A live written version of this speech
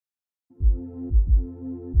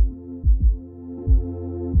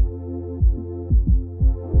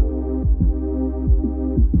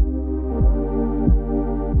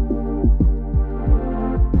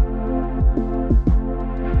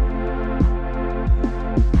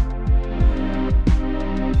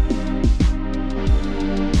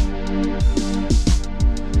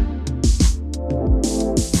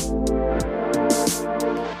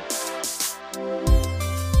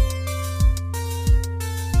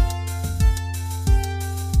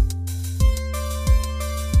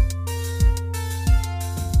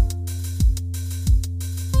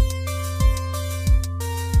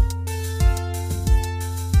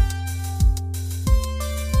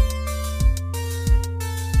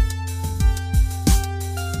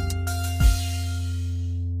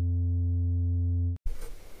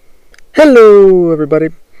Hello, everybody.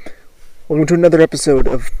 Welcome to another episode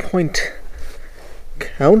of Point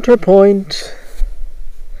Counterpoint,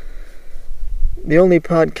 the only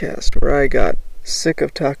podcast where I got sick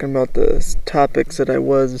of talking about the topics that I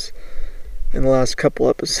was in the last couple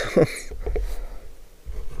episodes.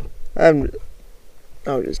 I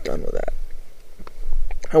was just done with that.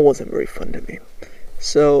 That wasn't very fun to me.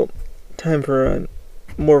 So, time for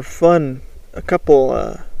a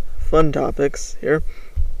couple fun topics here.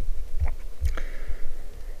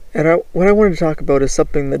 And what I wanted to talk about is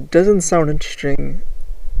something that doesn't sound interesting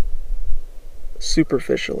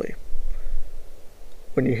superficially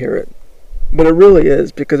when you hear it. But it really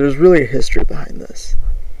is, because there's really a history behind this.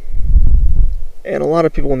 And a lot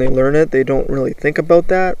of people, when they learn it, they don't really think about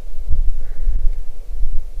that.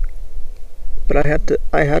 But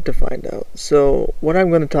I had to find out. So what I'm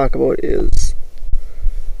going to talk about is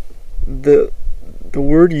the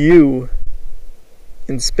word "you"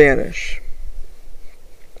 in Spanish.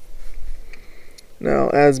 Now,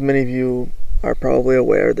 as many of you are probably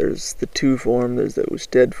aware, there's the tú form, there's the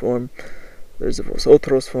usted form, there's the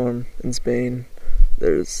vosotros form in Spain,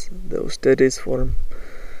 there's the ustedes form.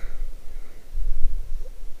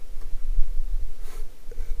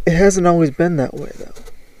 It hasn't always been that way, though.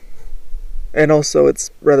 And also,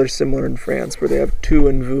 it's rather similar in France, where they have tú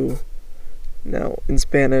and vous. Now, in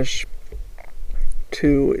Spanish,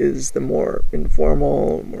 tú is the more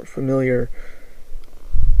informal, more familiar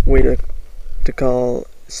way to call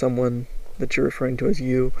someone that you're referring to as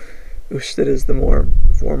you. Usted is the more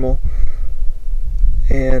formal.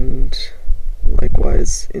 And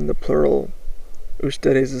likewise, in the plural,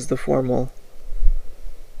 ustedes is the formal.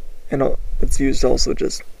 And it's used also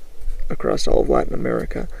just across all of Latin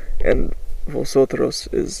America. And vosotros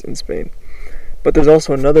is in Spain. But there's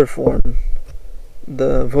also another form,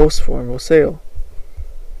 the vos form, voseo.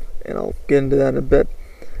 And I'll get into that in a bit.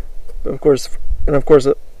 But of course,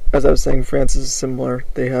 as I was saying, France is similar.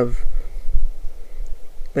 They have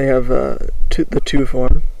the tú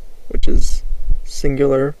form, which is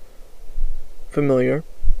singular, familiar,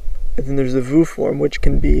 and then there's the vous form, which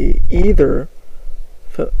can be either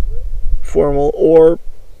formal or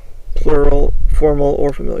plural, formal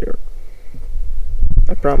or familiar.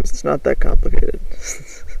 I promise it's not that complicated.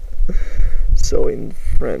 So in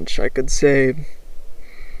French, I could say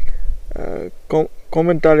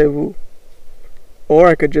comment allez-vous? Or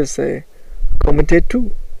I could just say, ¿Cómo te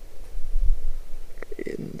tú?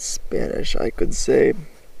 In Spanish, I could say,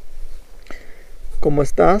 ¿Cómo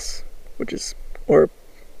estás? Or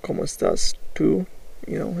 ¿Cómo estás tú?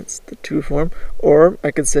 It's the tú form. Or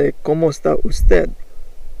I could say, ¿Cómo está usted?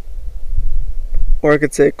 Or I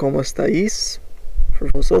could say, ¿Cómo estáis? For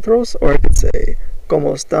vosotros. Or I could say,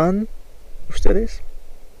 ¿Cómo están ustedes?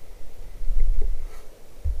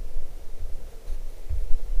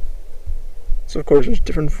 So of course there's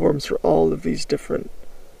different forms for all of these different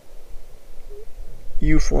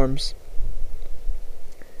you forms.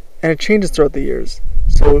 And it changes throughout the years.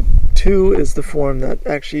 So tú is the form that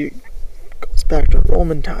actually goes back to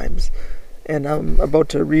Roman times. And I'm about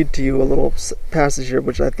to read to you a little passage here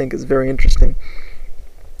which I think is very interesting.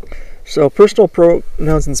 So personal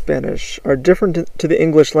pronouns in Spanish are different to the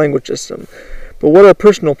English language system. But what are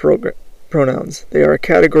personal pronouns? They are a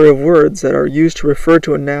category of words that are used to refer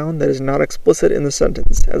to a noun that is not explicit in the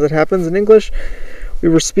sentence. As it happens in English, we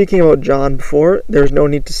were speaking about John before. There's no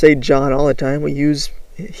need to say John all the time. We use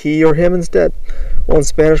he or him instead. While in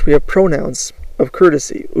Spanish, we have pronouns of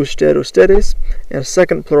courtesy, usted, ustedes, and a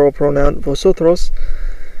second plural pronoun, vosotros.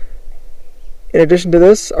 In addition to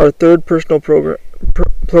this, our third personal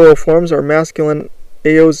plural forms are masculine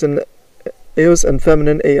ellos and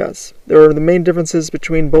feminine ellas. There are the main differences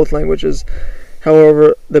between both languages.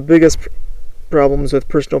 However, the biggest problems with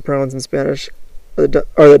personal pronouns in Spanish are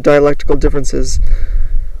the dialectical differences.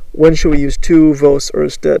 When should we use tú, vos, or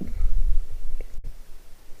usted?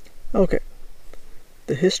 Okay.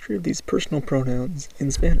 The history of these personal pronouns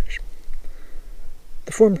in Spanish.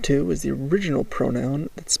 The form tú is the original pronoun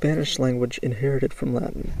that Spanish language inherited from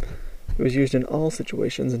Latin. It was used in all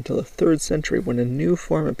situations until the 3rd century when a new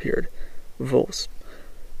form appeared, vos,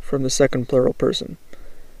 from the second plural person.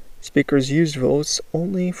 Speakers used vos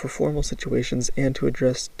only for formal situations and to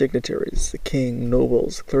address dignitaries, the king,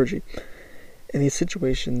 nobles, clergy. In the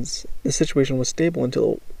situation was stable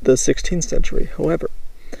until the 16th century. However,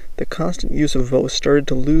 the constant use of vos started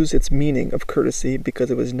to lose its meaning of courtesy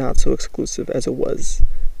because it was not so exclusive as it was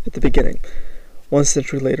at the beginning. 1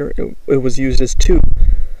 century later, it was used as tú.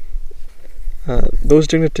 Those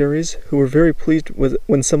dignitaries who were very pleased with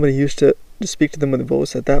when somebody used to speak to them with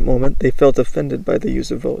vos at that moment, they felt offended by the use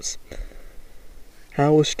of vos.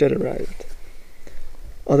 How usted arrived.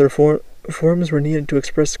 Other forms were needed to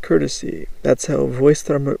express courtesy. That's how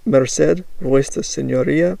vuestra merced, vuestra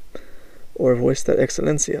señoría, or vuestra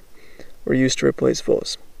excelencia were used to replace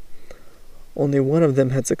vos. Only one of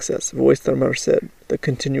them had success, vuestra merced. The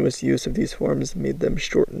continuous use of these forms made them a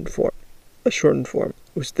shortened form,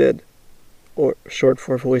 usted, or short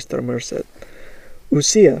for vuestra merced.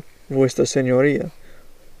 Usía, vuestra señoría,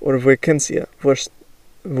 or vuecencia,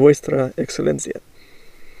 vuestra excelencia.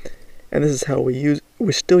 And this is how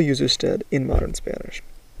we still use usted in modern Spanish.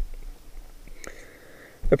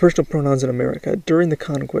 The personal pronouns in America. During the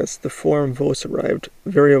conquest, the form vos arrived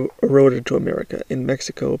very eroded to America. In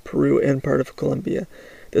Mexico, Peru, and part of Colombia,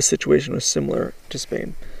 the situation was similar to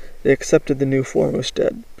Spain. They accepted the new form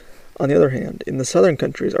usted. On the other hand, in the southern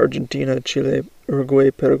countries, Argentina, Chile,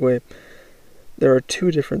 Uruguay, Paraguay, there are two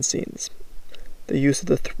different scenes. The use of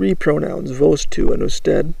the three pronouns vos, tu, and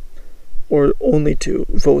usted, or only two,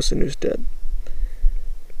 vos and usted.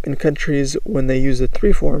 In countries when they use the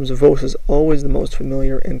three forms, vos is always the most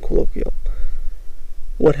familiar and colloquial.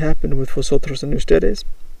 What happened with vosotros and ustedes?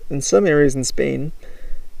 In some areas in Spain,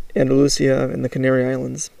 Andalusia, and the Canary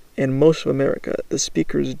Islands, and most of America, the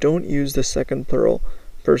speakers don't use the second plural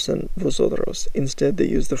person vosotros. Instead, they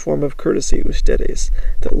use the form of courtesy ustedes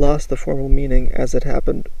that lost the formal meaning as has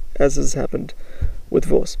happened with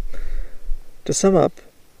vos. To sum up,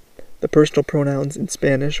 the personal pronouns in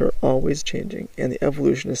Spanish are always changing, and the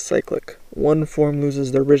evolution is cyclic. One form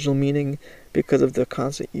loses their original meaning because of the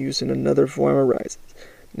constant use, and another form arises.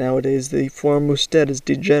 Nowadays, the form usted is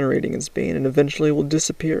degenerating in Spain and eventually will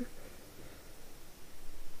disappear.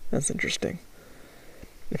 That's interesting.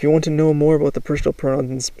 If you want to know more about the personal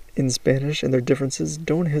pronouns in Spanish and their differences,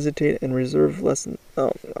 don't hesitate and reserve lesson.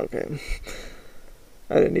 Oh, okay.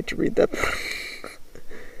 I didn't need to read that.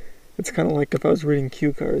 It's kind of like if I was reading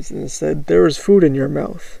cue cards and it said, there is food in your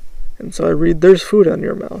mouth. And so I read, there's food on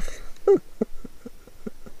your mouth.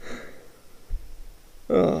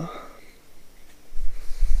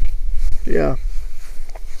 Yeah.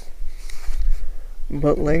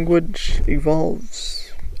 But language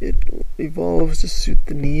evolves. It evolves to suit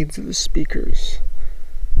the needs of the speakers.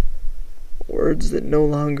 Words that no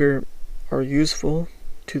longer are useful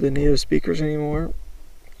to the native speakers anymore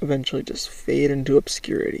eventually just fade into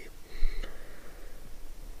obscurity.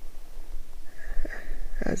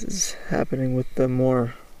 As is happening with the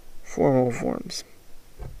more formal forms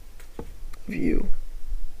of you.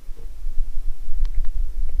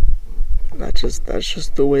 That's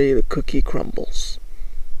just the way the cookie crumbles.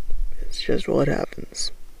 It's just what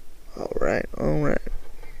happens. Alright.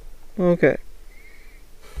 Okay.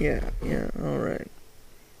 Yeah, alright.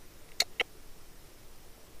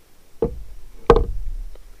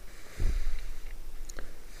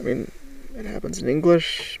 I mean, it happens in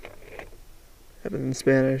English, happens in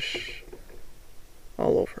Spanish,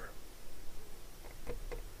 all over.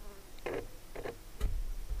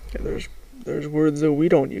 Yeah, there's words that we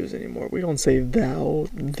don't use anymore. We don't say thou,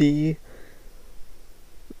 thee.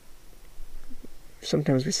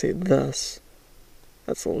 Sometimes we say thus.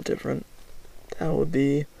 That's a little different. Thou,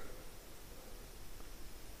 thee.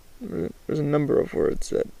 There's a number of words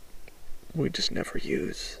that we just never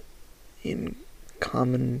use in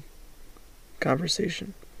common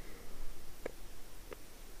conversation.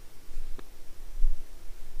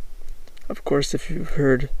 Of course, if you've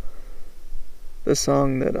heard the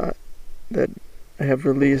song that I have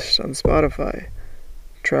released on Spotify,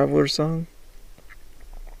 Traveler Song,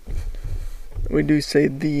 we do say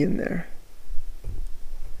thee in there.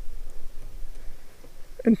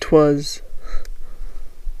 And 'twas.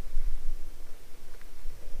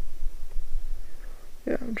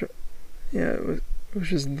 Yeah, it was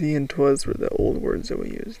just thee and 'twas were the old words that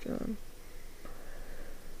we used.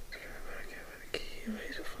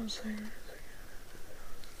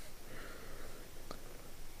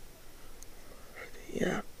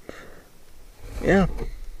 Yeah.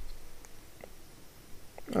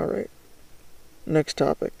 Alright. Next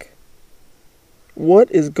topic. What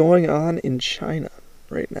is going on in China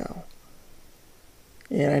right now?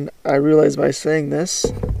 And I realize by saying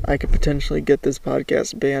this, I could potentially get this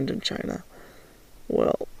podcast banned in China.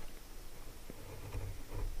 Well,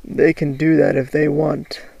 they can do that if they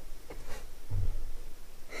want.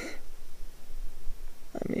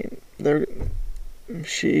 I mean,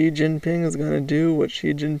 Xi Jinping is going to do what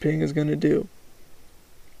Xi Jinping is going to do.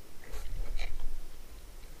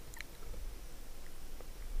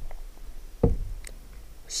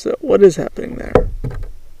 So, what is happening there?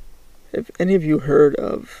 Have any of you heard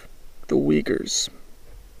of the Uyghurs?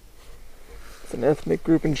 It's an ethnic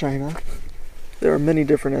group in China. There are many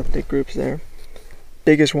different ethnic groups there.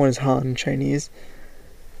 Biggest one is Han Chinese.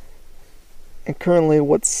 And currently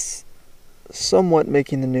what's somewhat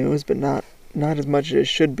making the news, but not as much as it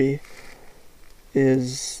should be,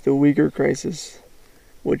 is the Uyghur crisis,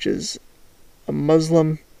 which is a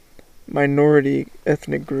Muslim minority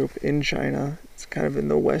ethnic group in China. It's kind of in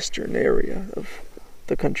the western area of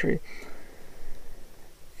the country.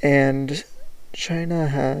 And China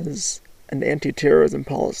has an anti-terrorism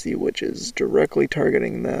policy which is directly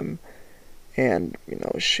targeting them and,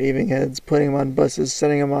 shaving heads, putting them on buses,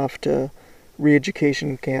 sending them off to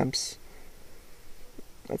re-education camps.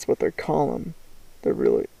 That's what they call them. They're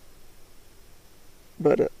really...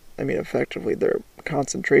 But, effectively they're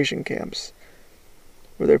concentration camps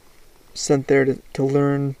where they're sent there to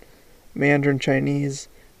learn Mandarin Chinese,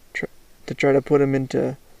 to try to put them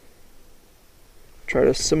into... try to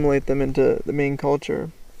assimilate them into the main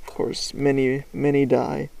culture. Of course, many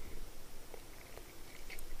die.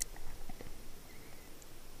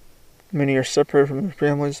 Many are separated from their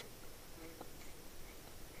families.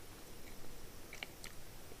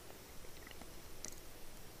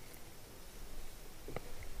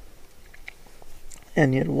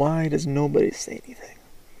 And yet, why does nobody say anything?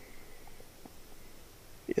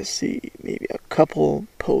 You see maybe a couple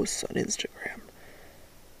posts on Instagram.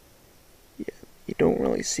 You don't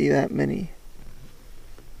really see that many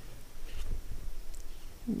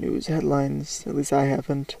news headlines, at least I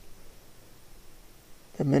haven't,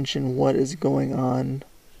 that mention what is going on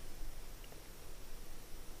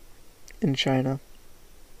in China.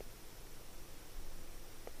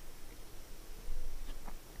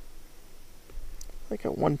 Like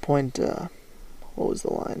at one point, what was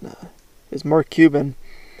the line? It was Mark Cuban,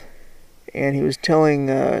 and he was telling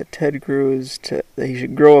Ted Cruz that he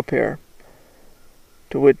should grow a pair.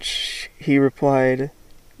 To which he replied,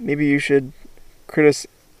 maybe you should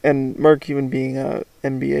criticize, and Mark Cuban being a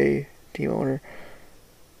NBA team owner,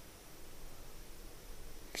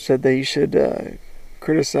 said that you should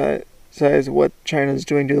criticize what China is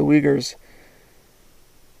doing to the Uyghurs.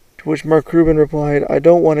 To which Mark Cuban replied, I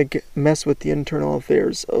don't want to mess with the internal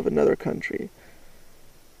affairs of another country.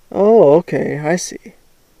 Oh, okay, I see.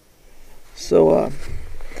 So,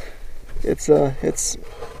 it's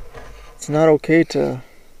not okay to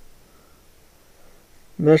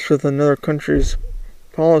mess with another country's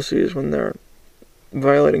policies when they're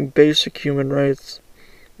violating basic human rights,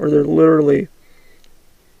 or they're literally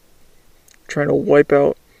trying to wipe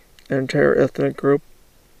out an entire ethnic group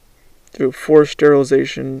through forced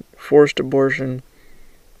sterilization, forced abortion,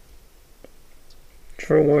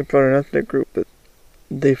 trying to wipe out an ethnic group that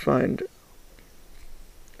they find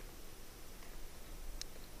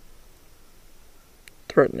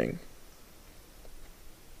threatening,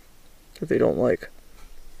 that they don't like.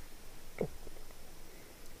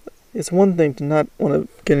 It's one thing to not want to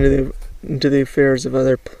get into the affairs of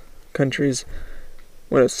other countries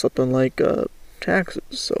when it's something like taxes.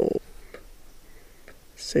 So,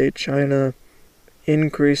 say China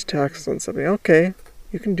increased taxes on something. Okay,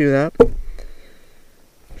 you can do that.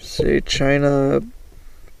 Say China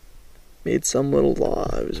made some little law.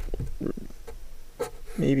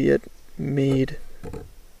 Maybe it made...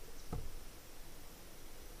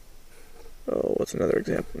 Oh, what's another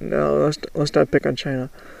example? No, let's not pick on China.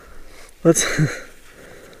 Let's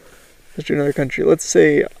do another country. Let's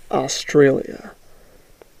say Australia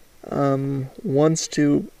wants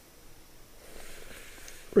to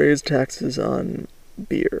raise taxes on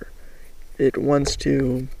beer. It wants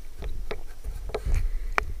to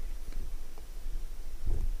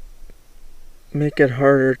make it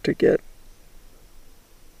harder to get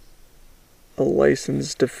a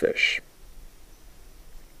license to fish.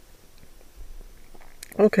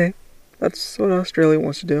 Okay, that's what Australia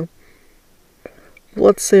wants to do.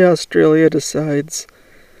 Let's say Australia decides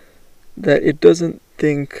that it doesn't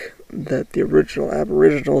think that the original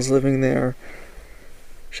Aboriginals living there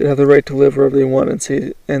should have the right to live wherever they want,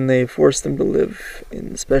 and they force them to live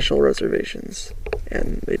in special reservations,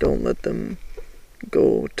 and they don't let them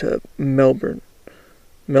go to Melbourne,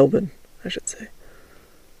 I should say.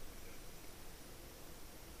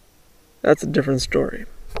 That's a different story.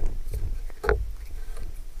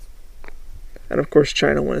 And of course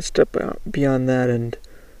China went a step beyond that and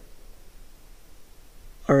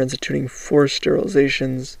are instituting forced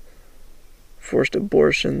sterilizations, forced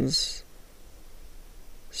abortions,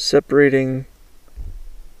 separating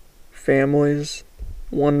families.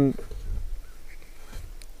 One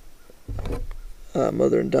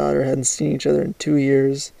mother and daughter hadn't seen each other in 2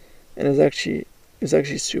 years, and it was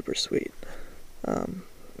actually super sweet.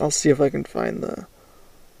 I'll see if I can find the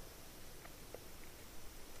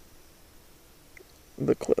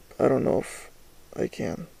clip. I don't know if I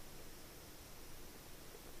can.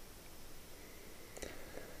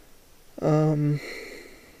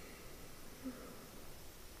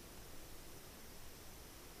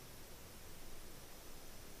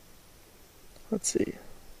 let's see.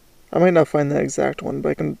 I might not find that exact one,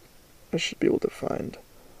 but I should be able to find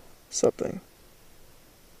something.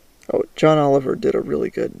 Oh, John Oliver did a really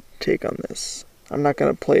good take on this. I'm not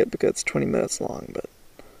going to play it because it's 20 minutes long, but...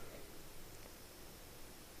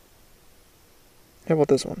 How about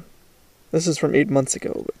this one? This is from 8 months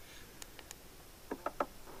ago.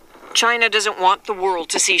 China doesn't want the world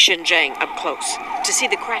to see Xinjiang up close, to see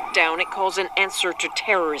the crackdown it calls an answer to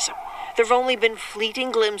terrorism. There have only been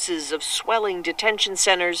fleeting glimpses of swelling detention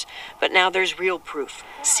centers, but now there's real proof.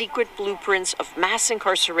 Secret blueprints of mass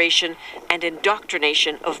incarceration and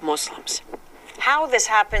indoctrination of Muslims. How this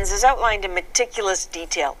happens is outlined in meticulous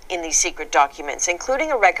detail in these secret documents,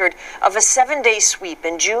 including a record of a 7-day sweep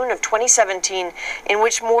in June of 2017 in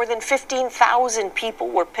which more than 15,000 people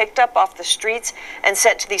were picked up off the streets and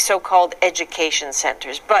sent to these so-called education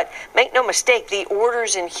centers. But make no mistake, the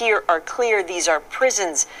orders in here are clear. These are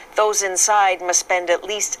prisons. Those inside must spend at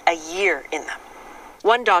least a year in them.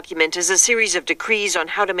 One document is a series of decrees on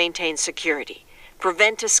how to maintain security.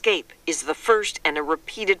 Prevent escape is the first and a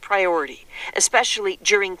repeated priority, especially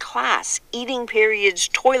during class, eating periods,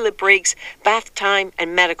 toilet breaks, bath time,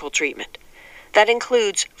 and medical treatment. That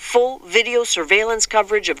includes full video surveillance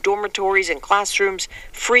coverage of dormitories and classrooms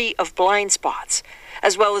free of blind spots,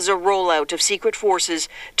 as well as a rollout of secret forces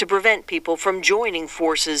to prevent people from joining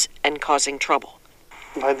forces and causing trouble.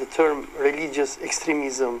 By the term religious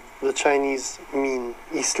extremism, the Chinese mean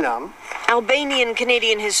Islam.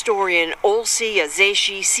 Albanian-Canadian historian Olsi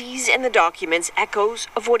Azeshi sees in the documents echoes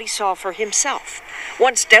of what he saw for himself.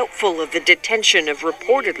 Once doubtful of the detention of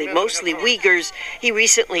reportedly mostly Uyghurs, he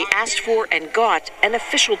recently asked for and got an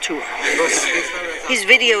official tour. His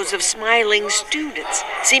videos of smiling students,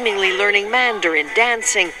 seemingly learning Mandarin,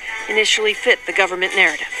 dancing, initially fit the government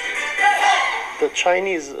narrative. The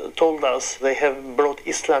Chinese told us they have brought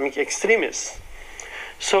Islamic extremists.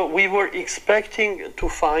 So we were expecting to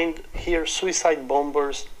find here suicide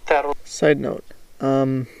bombers, terror. Side note,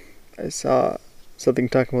 I saw something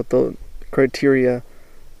talking about the criteria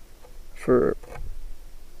for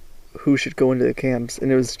who should go into the camps,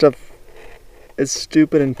 and it was stuff as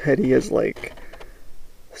stupid and petty as like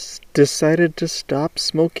decided to stop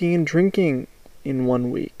smoking and drinking in 1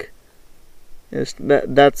 week. It's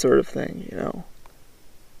that sort of thing, you know.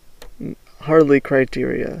 Hardly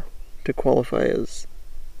criteria to qualify as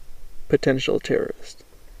potential terrorist.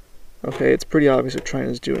 Okay, it's pretty obvious what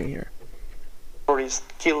China's doing here. Terrorist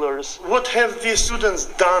killers. What have these students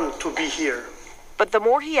done to be here? But the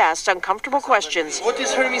more he asked uncomfortable questions, What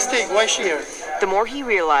is her mistake? Why is she here? the more he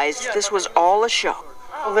realized this was all a show.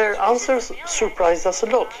 Their answers surprised us a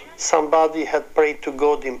lot. Somebody had prayed to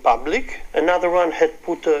God in public. Another one had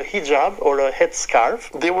put a hijab or a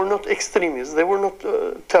headscarf. They were not extremists. They were not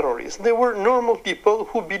terrorists. They were normal people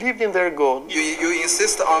who believed in their God. You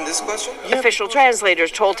insist on this question? Official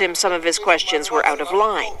translators told him some of his questions were out of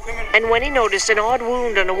line. And when he noticed an odd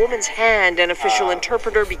wound on a woman's hand, an official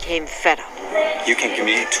interpreter became fed up. You can give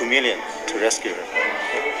me 2 million to rescue her.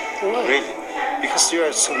 Really? Because you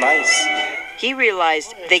are so nice. He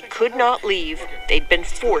realized they could not leave. They'd been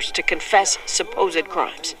forced to confess supposed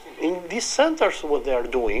crimes. In these centers, what they are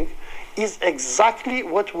doing is exactly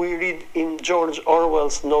what we read in George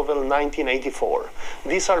Orwell's novel 1984.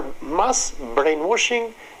 These are mass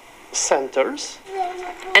brainwashing centers.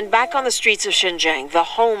 And back on the streets of Xinjiang, the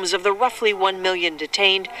homes of the roughly 1 million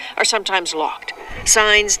detained are sometimes locked.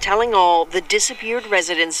 Signs telling all the disappeared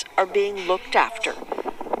residents are being looked after.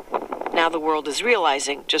 Now the world is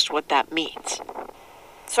realizing just what that means.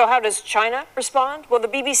 So how does China respond? Well, the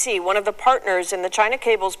BBC, one of the partners in the China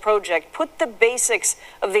Cables project, put the basics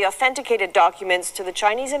of the authenticated documents to the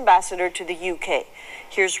Chinese ambassador to the UK.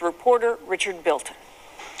 Here's reporter Richard Bilton.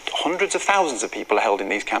 Hundreds of thousands of people are held in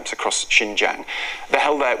these camps across Xinjiang. They're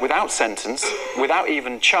held there without sentence, without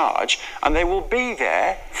even charge, and they will be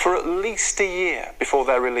there for at least a year before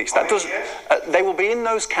they're released. That does. They will be in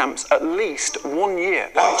those camps at least 1 year.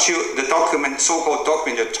 The document, so-called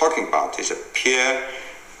document you're talking about, is a pure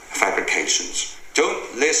fabrications.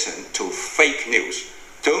 Don't listen to fake news.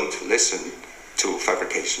 Don't listen to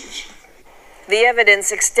fabrications. The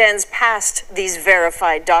evidence extends past these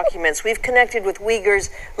verified documents. We've connected with Uyghurs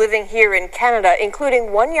living here in Canada,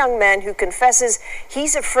 including one young man who confesses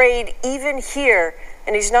he's afraid even here,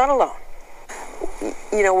 and he's not alone.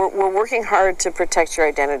 You know, we're working hard to protect your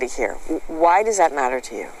identity here. Why does that matter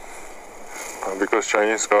to you? Because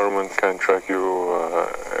Chinese government can track you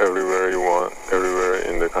everywhere you want, everywhere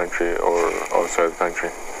in the country or outside the country,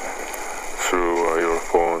 through your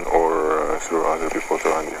phone or through other people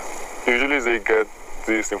around you. Usually they get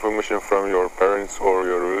this information from your parents or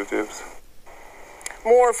your relatives.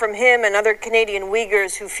 More from him and other Canadian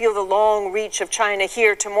Uyghurs who feel the long reach of China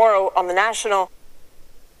here tomorrow on The National.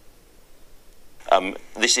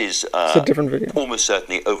 This is It's a different video. almost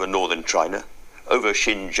certainly over northern China, over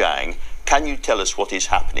Xinjiang. Can you tell us what is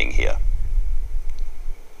happening here?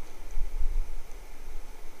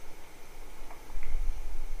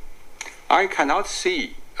 I cannot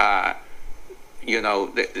see,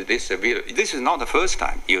 this video. This is not the first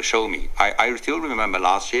time you show me. I still remember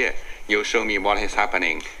last year you showed me what is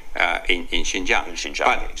happening in Xinjiang. In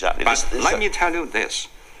Xinjiang, exactly. But let me tell you this.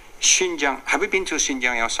 Xinjiang, have you been to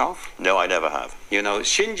Xinjiang yourself? No, I never have. You know,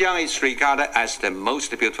 Xinjiang is regarded as the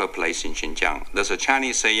most beautiful place in Xinjiang. There's a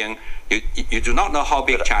Chinese saying, you do not know how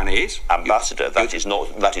big China is. Ambassador, that is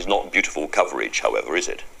not beautiful coverage, however, is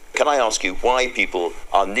it? Can I ask you why people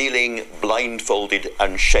are kneeling, blindfolded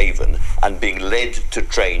and shaven and being led to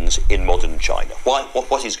trains in modern China? Why?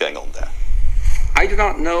 What is going on there? I do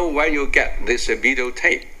not know where you get this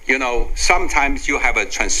videotape. You know, sometimes you have a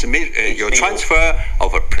transfer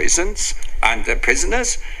of prisons and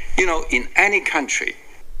prisoners. You know, in any country.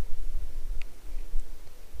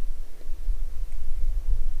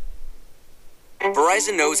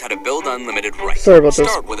 Verizon knows how to build unlimited right. Sorry about this.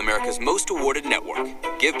 Start with America's most awarded network.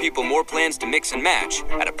 Give people more plans to mix and match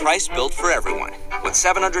at a price built for everyone. With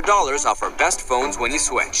 $700 off our best phones when you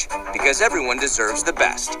switch. Because everyone deserves the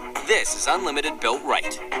best. This is unlimited built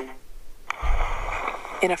right.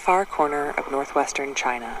 In a far corner of northwestern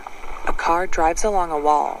China, a car drives along a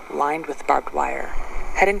wall lined with barbed wire,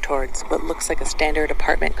 heading towards what looks like a standard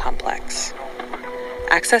apartment complex.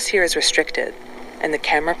 Access here is restricted, and the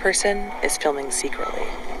camera person is filming secretly.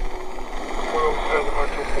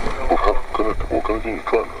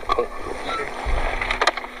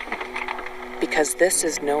 Because this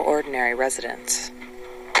is no ordinary residence.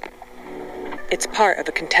 It's part of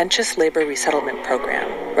a contentious labor resettlement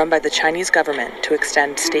program run by the Chinese government to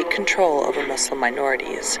extend state control over Muslim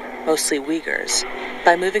minorities, mostly Uyghurs,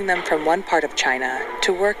 by moving them from one part of China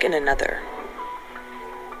to work in another.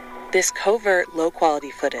 This covert,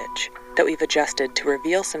 low-quality footage that we've adjusted to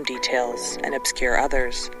reveal some details and obscure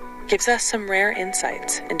others gives us some rare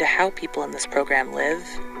insights into how people in this program live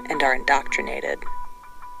and are indoctrinated.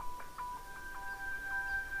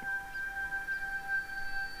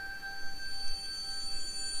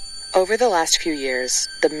 Over the last few years,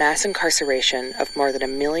 the mass incarceration of more than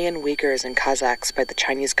 1 million Uyghurs and Kazakhs by the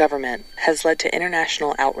Chinese government has led to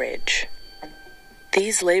international outrage.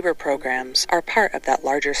 These labor programs are part of that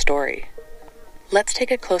larger story. Let's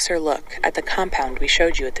take a closer look at the compound we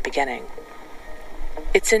showed you at the beginning.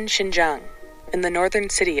 It's in Xinjiang, in the northern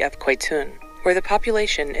city of Quaitun, where the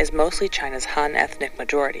population is mostly China's Han ethnic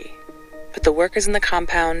majority. But the workers in the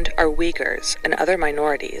compound are Uyghurs and other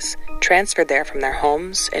minorities, transferred there from their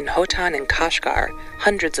homes in Hotan and Kashgar,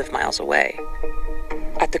 hundreds of miles away.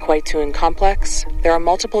 At the Quaitun complex, there are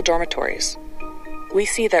multiple dormitories. We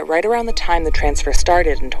see that right around the time the transfer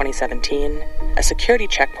started in 2017, a security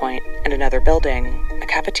checkpoint and another building, a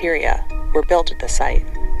cafeteria, were built at the site.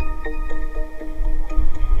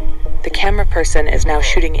 The camera person is now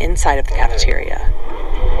shooting inside of the cafeteria.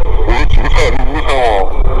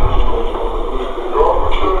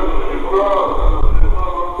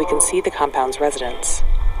 We can see the compound's residents.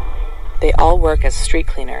 They all work as street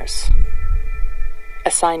cleaners. A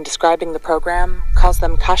sign describing the program calls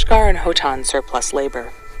them Kashgar and Hotan surplus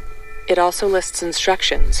labor. It also lists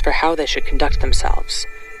instructions for how they should conduct themselves,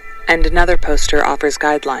 and another poster offers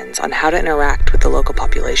guidelines on how to interact with the local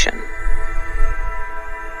population.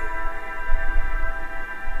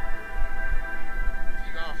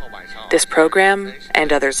 This program,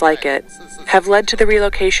 and others like it, have led to the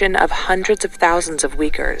relocation of hundreds of thousands of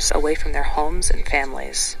Uyghurs away from their homes and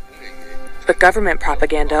families. But government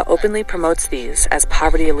propaganda openly promotes these as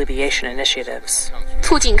poverty alleviation initiatives.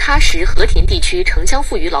 促进喀什和田地区城乡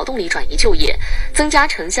妇孺劳动力转移就业，增加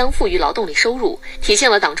城乡妇孺劳动力收入，体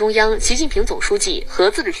现了党中央、习近平总书记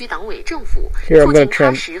和自治区党委政府促进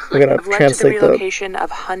喀什和田地区 led to the relocation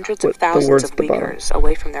of hundreds of thousands of Uyghurs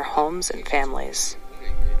away from their homes and families.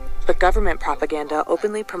 But government propaganda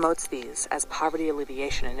openly promotes these as poverty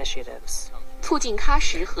alleviation initiatives.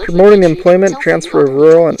 Promoting the employment transfer of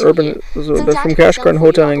rural and urban from Kashgar and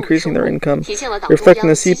Hotan and increasing their income, reflecting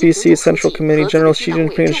the CPC Central Committee, General Xi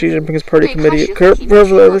Jinping and Xi Jinping's Party Committee,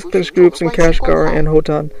 ethnic groups in Kashgar and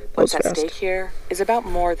Hotan. What's at stake here is about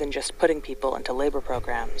more than just putting people into labor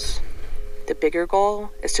programs. The bigger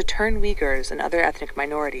goal is to turn Uyghurs and other ethnic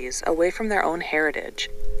minorities away from their own heritage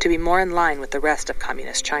to be more in line with the rest of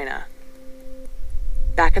communist China.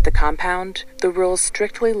 Back at the compound, the rules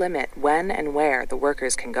strictly limit when and where the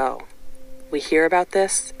workers can go. We hear about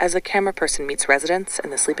this as a camera person meets residents in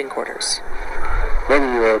the sleeping quarters. For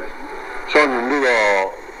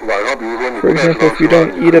example, if you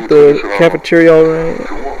don't eat at the cafeteria already,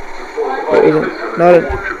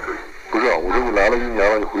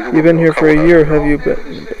 you've been here for a year, have you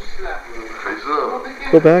been?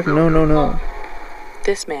 Go back? No.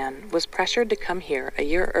 This man was pressured to come here a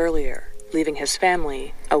year earlier, leaving his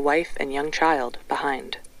family, a wife and young child,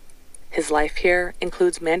 behind. His life here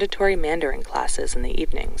includes mandatory Mandarin classes in the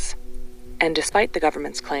evenings. And despite the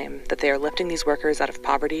government's claim that they are lifting these workers out of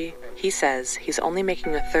poverty, he says he's only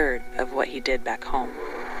making a third of what he did back home.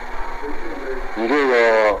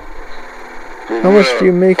 How much do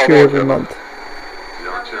you make here every month?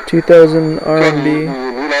 2,000 RMB.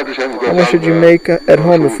 How much did you make at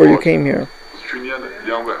home before you came here?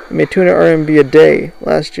 I made 200 RMB a day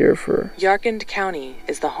last year for... Yarkand County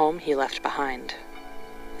is the home he left behind.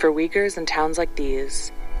 For Uyghurs in towns like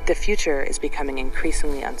these, the future is becoming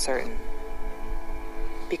increasingly uncertain.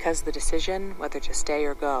 Because the decision whether to stay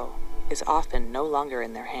or go is often no longer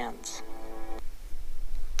in their hands.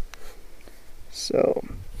 So,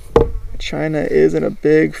 China isn't a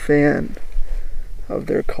big fan of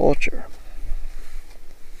their culture.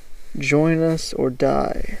 Join us or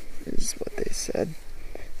die, is what they said.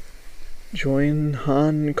 Join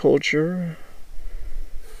Han culture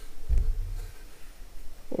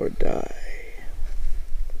or die.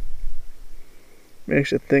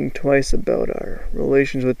 Makes you think twice about our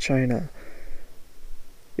relations with China.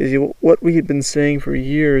 What we had been saying for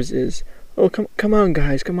years is, oh, come on,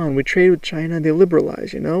 guys, come on. We trade with China. They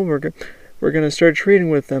liberalize, you know. We're gonna start trading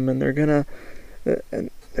with them, and they're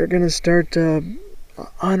gonna start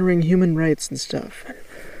honoring human rights and stuff.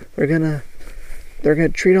 They're gonna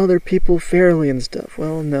treat all their people fairly and stuff.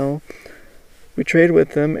 Well, no. We traded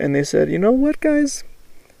with them, and they said, you know what, guys?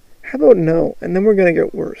 How about no? And then we're gonna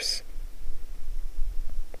get worse.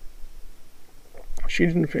 Xi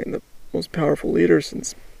Jinping, the most powerful leader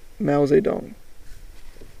since Mao Zedong.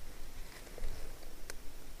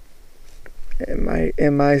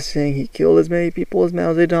 Am I saying he killed as many people as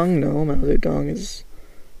Mao Zedong? No, Mao Zedong is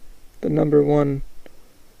the #1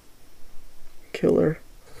 killer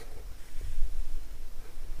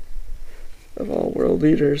of all world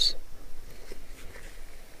leaders.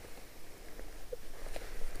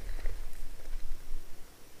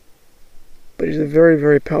 But he's a very,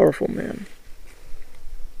 very powerful man.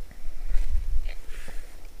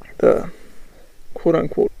 The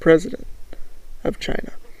quote-unquote president of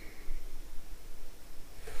China.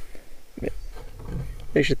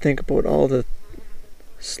 They should think about all the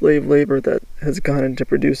slave labor that has gone into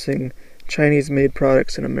producing Chinese-made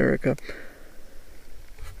products in America.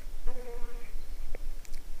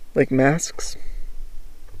 Like masks,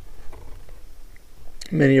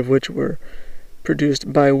 many of which were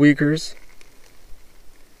produced by Uyghurs.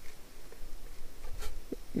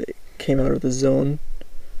 They came out of the zone.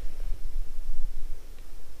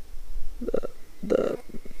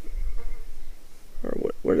 Or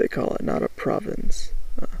what do they call it? Not a province.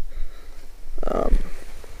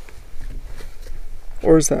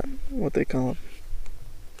 Or is that what they call it?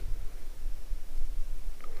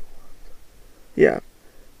 Yeah.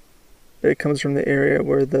 It comes from the area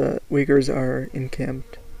where the Uyghurs are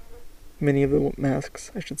encamped. Many of the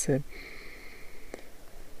masks, I should say.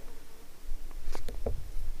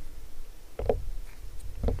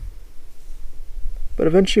 But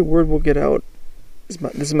eventually word will get out. This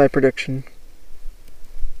is my prediction.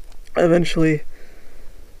 Eventually,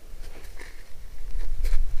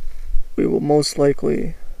 we will most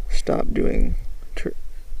likely stop doing,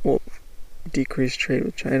 decrease trade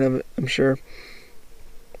with China, I'm sure.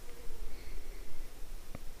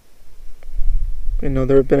 I know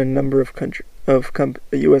there have been a number of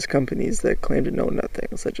U.S. companies that claim to know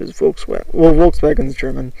nothing, such as Volkswagen. Well, Volkswagen's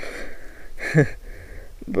German.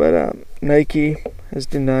 But Nike has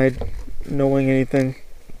denied knowing anything.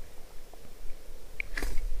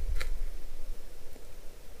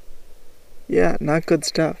 Yeah, not good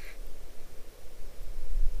stuff.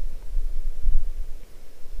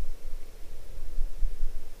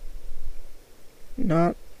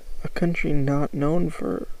 Not a country not known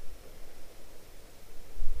for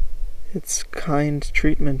its kind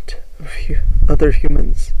treatment of other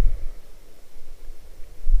humans.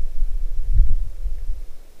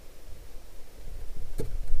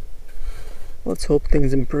 Let's hope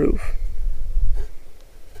things improve.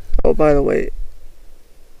 Oh, by the way,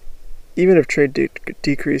 even if trade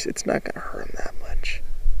decrease, it's not going to hurt them that much.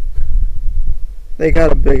 They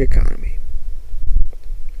got a big economy.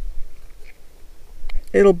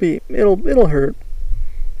 It'll hurt.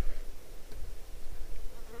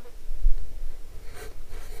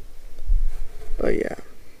 But yeah,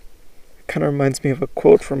 it kind of reminds me of a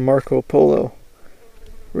quote from Marco Polo.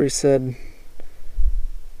 where he said,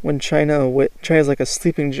 when China's like a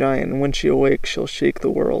sleeping giant, and when she awakes, she'll shake the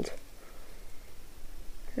world.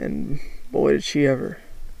 And boy, did she ever.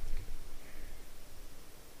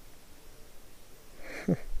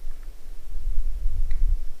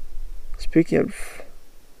 Speaking of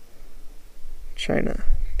China,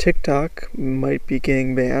 TikTok might be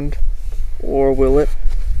getting banned, or will it?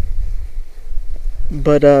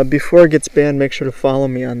 But before it gets banned, make sure to follow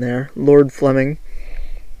me on there, Lord Fleming.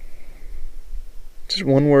 Just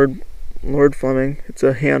one word, Lord Fleming. It's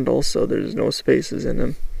a handle, so there's no spaces in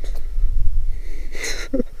him.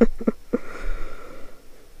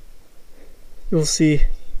 You'll see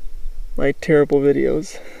my terrible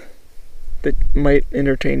videos that might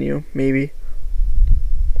entertain you, maybe.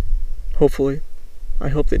 Hopefully. I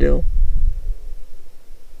hope they do.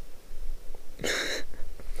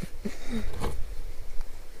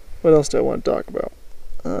 What else do I want to talk about?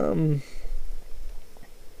 I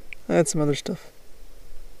had some other stuff.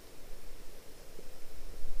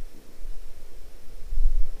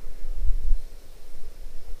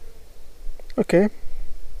 Okay.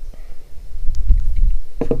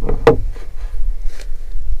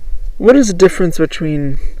 What is the difference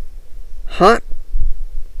between hot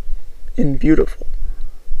and beautiful?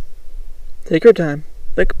 Take your time.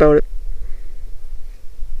 Think about it.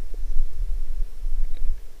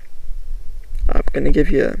 I'm going to give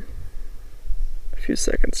you a few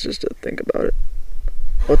seconds just to think about it.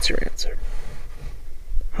 What's your answer?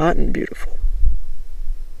 Hot and beautiful.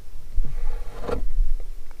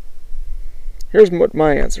 Here's what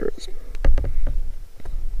my answer is.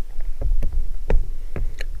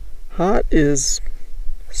 Hot is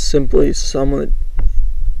simply someone...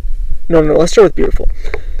 No, let's start with beautiful.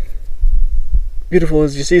 Beautiful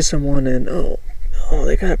is you see someone and, oh,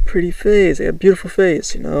 they got a pretty face, they got a beautiful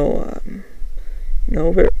face, they're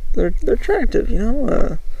attractive, you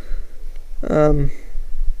wanna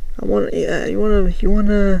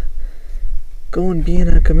go and be in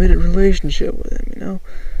a committed relationship with them,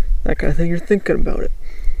 that kind of thing. You're thinking about it.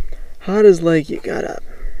 Hot is like you got a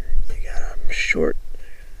short,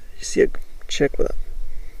 you see a chick with a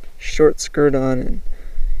short skirt on and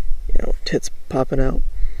tits popping out,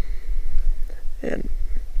 and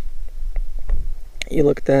you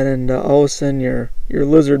look at that and all of a sudden your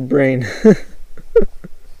lizard brain,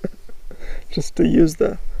 just to use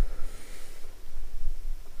the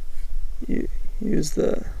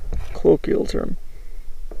colloquial term,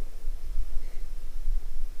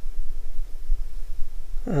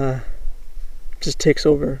 just takes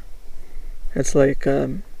over. It's like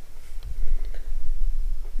it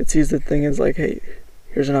sees the thing as like, hey,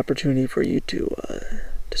 here's an opportunity for you to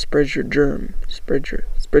spread your germ, spread your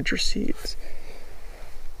seeds.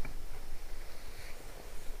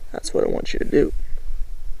 That's what I want you to do,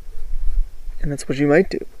 and that's what you might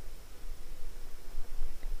do.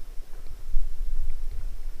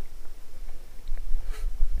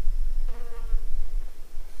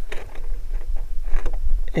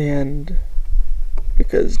 And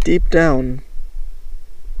because deep down,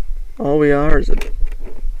 all we are is a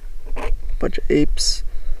bunch of apes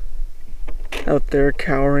out there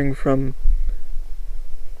cowering from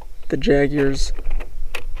the jaguars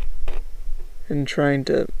and trying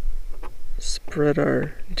to spread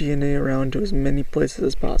our DNA around to as many places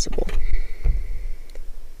as possible.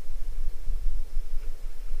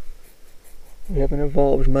 We haven't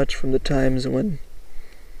evolved much from the times when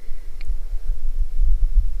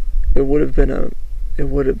it would have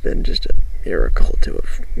been just a miracle to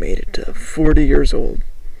have made it to 40 years old.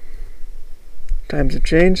 Times have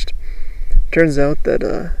changed. Turns out that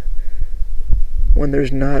when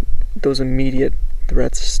there's not those immediate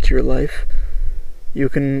threats to your life, you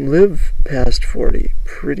can live past 40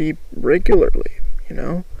 pretty regularly,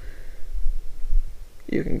 You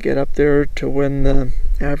can get up there to when the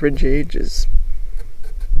average age is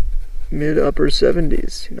mid-upper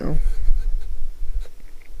 70s,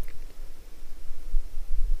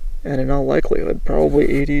 And in all likelihood, probably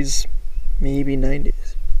 80s, maybe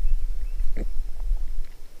 90s.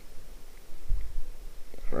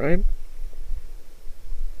 Alright?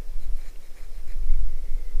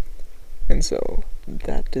 And so,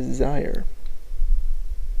 that desire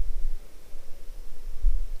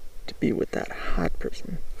to be with that hot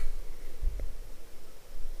person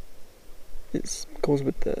goes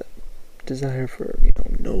with the desire for,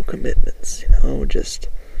 no commitments, just...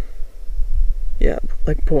 Yeah,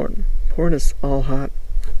 like porn. Porn is all hot,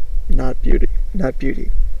 not beauty.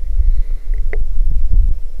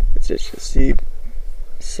 It's just you see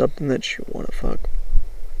something that you want to fuck.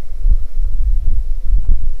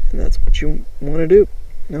 And that's what you want to do,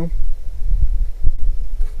 But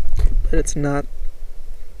it's not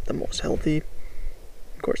the most healthy.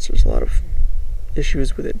 Of course, there's a lot of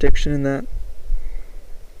issues with addiction in that.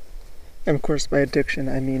 And of course, by addiction,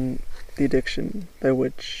 I mean the addiction by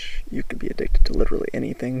which you could be addicted to literally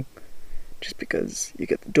anything just because you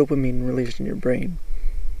get the dopamine released in your brain.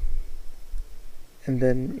 And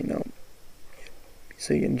then,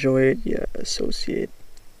 so you enjoy it, you associate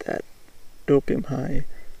that dopamine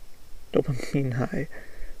high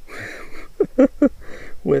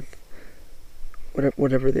with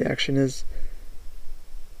whatever the action is.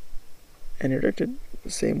 And you're addicted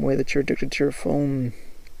the same way that you're addicted to your phone.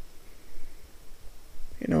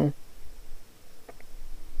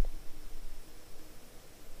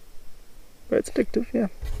 But it's addictive, yeah.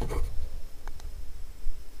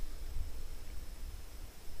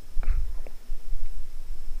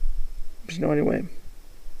 But anyway,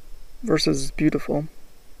 versus beautiful,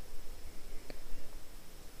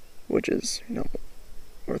 which is,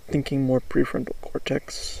 we're thinking more prefrontal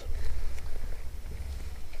cortex.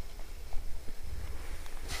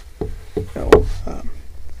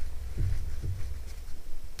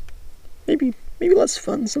 Maybe less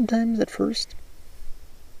fun sometimes at first.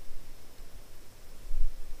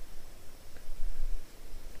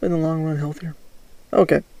 In the long run, healthier.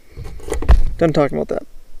 Okay, done talking about that.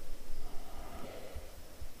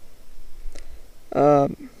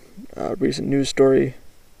 A recent news story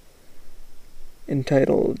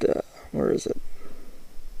entitled, where is it?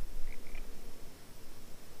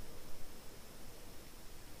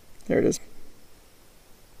 There it is.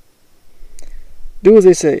 Do as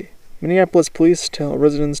they say. Minneapolis police tell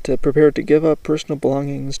residents to prepare to give up personal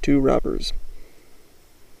belongings to robbers.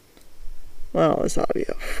 Wow, this ought to be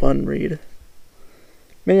a fun read.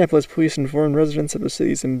 Minneapolis police informed residents of the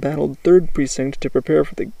city's embattled 3rd Precinct to prepare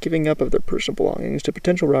for the giving up of their personal belongings to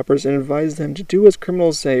potential robbers and advised them to do as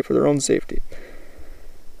criminals say for their own safety.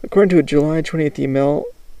 According to a July 28th email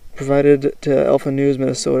provided to Alpha News,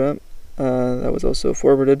 Minnesota, that was also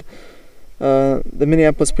forwarded, the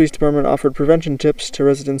Minneapolis Police Department offered prevention tips to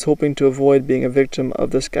residents hoping to avoid being a victim of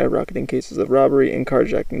the skyrocketing cases of robbery and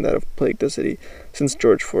carjacking that have plagued the city since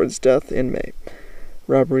George Floyd's death in May.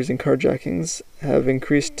 Robberies and carjackings have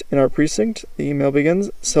increased in our precinct. The email begins.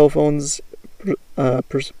 Cell phones,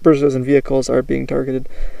 purses, and vehicles are being targeted.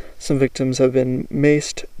 Some victims have been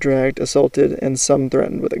maced, dragged, assaulted, and some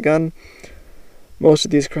threatened with a gun. Most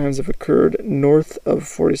of these crimes have occurred north of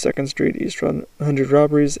 42nd Street, East 100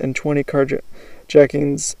 robberies and 20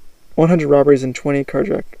 carjackings. 100 robberies and 20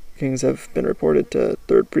 carjackings have been reported to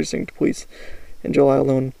 3rd Precinct Police in July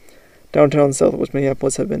alone. Downtown Southwest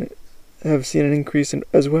Minneapolis have seen an increase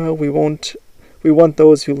as well. We want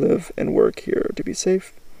those who live and work here to be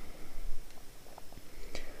safe.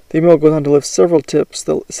 The email goes on to list several tips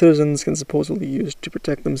that citizens can supposedly use to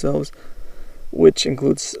protect themselves, which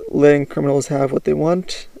includes letting criminals have what they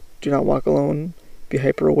want, do not walk alone, be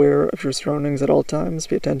hyper-aware of your surroundings at all times,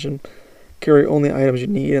 pay attention, carry only items you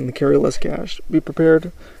need, and carry less cash. Be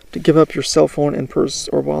prepared to give up your cell phone and purse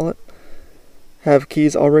or wallet. Have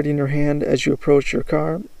keys already in your hand as you approach your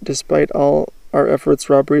car. Despite all our efforts,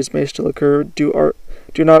 robberies may still occur. Do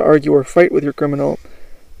not argue or fight with your criminal.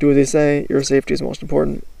 Do as they say. Your safety is most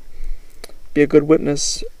important. Be a good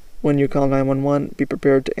witness. When you call 911, be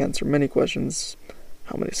prepared to answer many questions.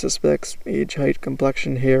 How many suspects, age, height,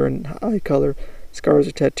 complexion, hair, and eye color, scars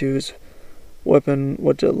or tattoos, weapon,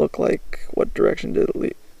 what did it look like, what direction did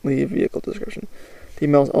it leave, vehicle description. The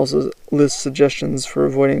email also lists suggestions for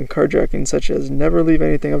avoiding carjacking, such as never leave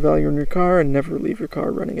anything of value in your car and never leave your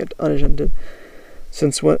car running unattended,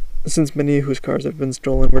 since many whose cars have been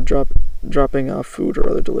stolen were dropping off food or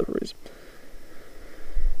other deliveries.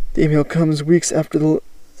 The email comes weeks after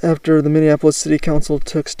the Minneapolis City Council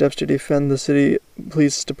took steps to defend the city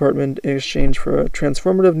police department in exchange for a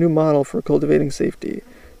transformative new model for cultivating safety.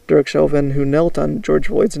 Derek Chauvin, who knelt on George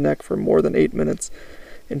Floyd's neck for more than 8 minutes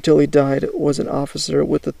until he died, was an officer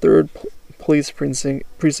with the 3rd Police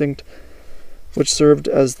Precinct, which served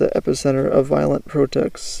as the epicenter of violent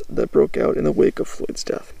protests that broke out in the wake of Floyd's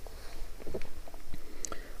death.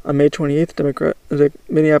 On May 28th,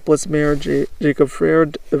 Minneapolis Mayor Jacob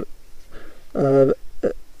Frere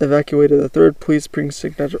evacuated the 3rd Police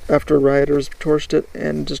Precinct after rioters torched it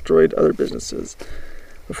and destroyed other businesses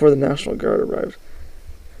before the National Guard arrived.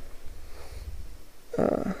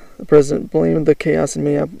 The president blamed the chaos in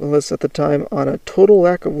Minneapolis at the time on a total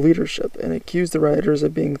lack of leadership and accused the rioters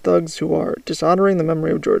of being thugs who are dishonoring the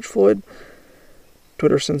memory of George Floyd.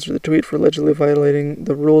 Twitter censored the tweet for allegedly violating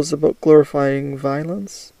the rules about glorifying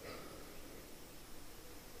violence.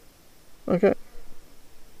 Okay.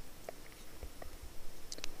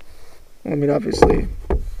 I mean, obviously,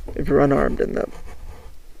 if you're unarmed and the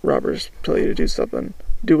robbers tell you to do something,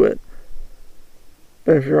 do it.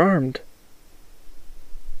 But if you're armed,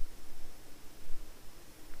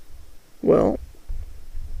 well,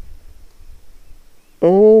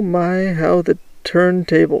 oh my, how the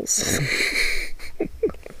turntables.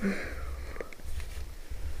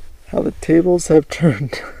 How the tables have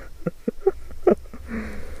turned.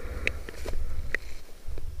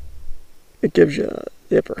 It gives you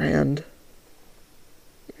the upper hand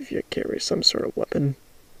if you carry some sort of weapon,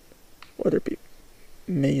 whether it be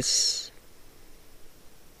mace,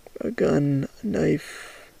 a gun, a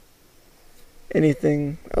knife,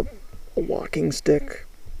 anything, a walking stick,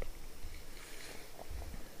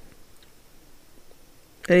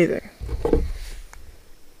 anything.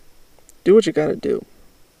 Do what you gotta do.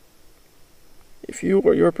 If you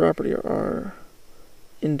or your property are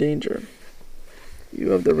in danger,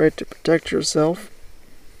 you have the right to protect yourself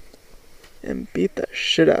and beat the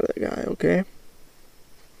shit out of the guy, okay?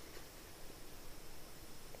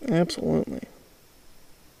 Absolutely.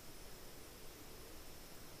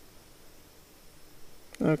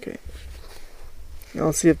 Okay. Now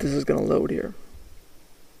let's see if this is going to load here.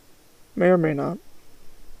 May or may not.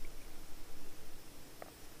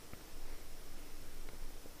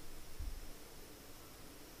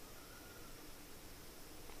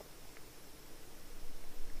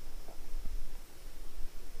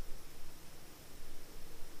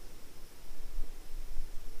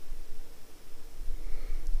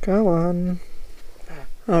 Come on.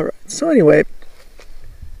 Alright, so anyway,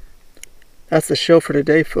 that's the show for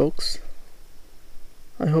today, folks.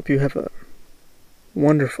 I hope you have a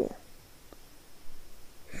wonderful,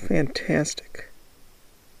 fantastic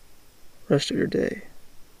rest of your day.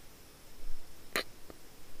 I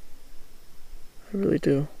really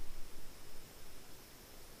do.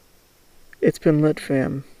 It's been lit,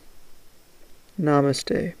 fam.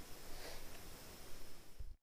 Namaste.